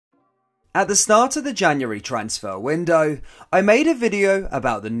At the start of the January transfer window, I made a video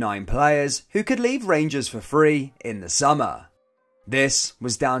about the 9 players who could leave Rangers for free in the summer. This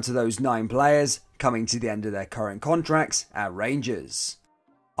was down to those 9 players coming to the end of their current contracts at Rangers.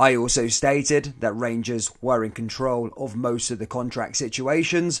 I also stated that Rangers were in control of most of the contract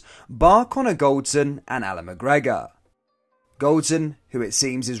situations, bar Connor Goldson and Alan McGregor. Goldson, who it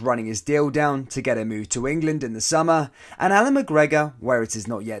seems is running his deal down to get a move to England in the summer, and Alan McGregor, where it is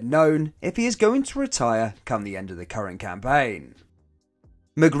not yet known if he is going to retire come the end of the current campaign.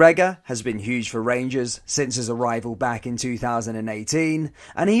 McGregor has been huge for Rangers since his arrival back in 2018,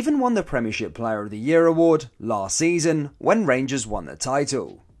 and even won the Premiership Player of the Year award last season when Rangers won the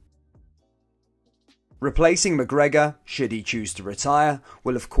title. Replacing McGregor, should he choose to retire,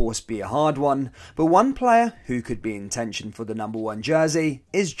 will of course be a hard one, but one player who could be in tension for the number 1 jersey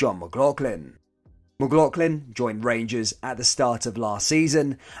is John McLaughlin. McLaughlin joined Rangers at the start of last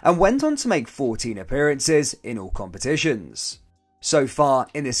season and went on to make 14 appearances in all competitions. So far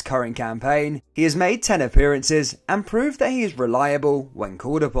in this current campaign, he has made 10 appearances and proved that he is reliable when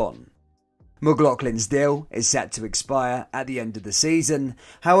called upon. McLaughlin's deal is set to expire at the end of the season.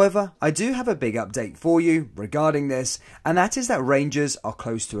 However, I do have a big update for you regarding this, and that is that Rangers are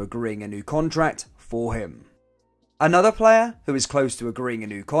close to agreeing a new contract for him. Another player who is close to agreeing a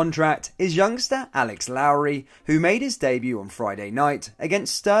new contract is youngster Alex Lowry, who made his debut on Friday night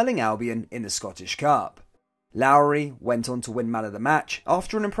against Stirling Albion in the Scottish Cup. Lowry went on to win Man of the Match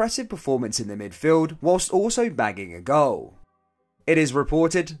after an impressive performance in the midfield whilst also bagging a goal. It is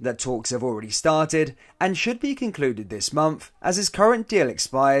reported that talks have already started and should be concluded this month as his current deal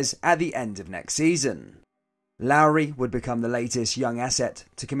expires at the end of next season. Lowry would become the latest young asset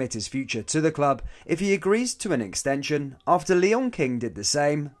to commit his future to the club if he agrees to an extension after Leon King did the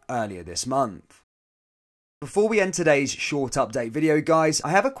same earlier this month. Before we end today's short update video guys, I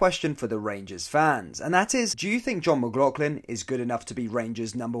have a question for the Rangers fans, and that is, do you think John McLaughlin is good enough to be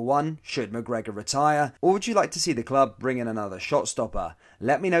Rangers number 1 should McGregor retire, or would you like to see the club bring in another shot stopper?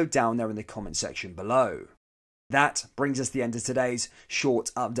 Let me know down there in the comment section below. That brings us to the end of today's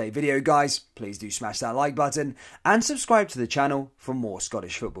short update video guys. Please do smash that like button and subscribe to the channel for more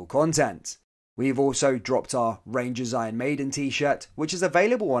Scottish football content. We've also dropped our Rangers Iron Maiden t-shirt, which is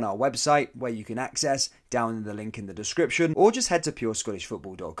available on our website where you can access down in the link in the description, or just head to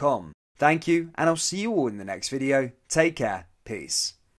purescottishfootball.com. Thank you, and I'll see you all in the next video. Take care. Peace.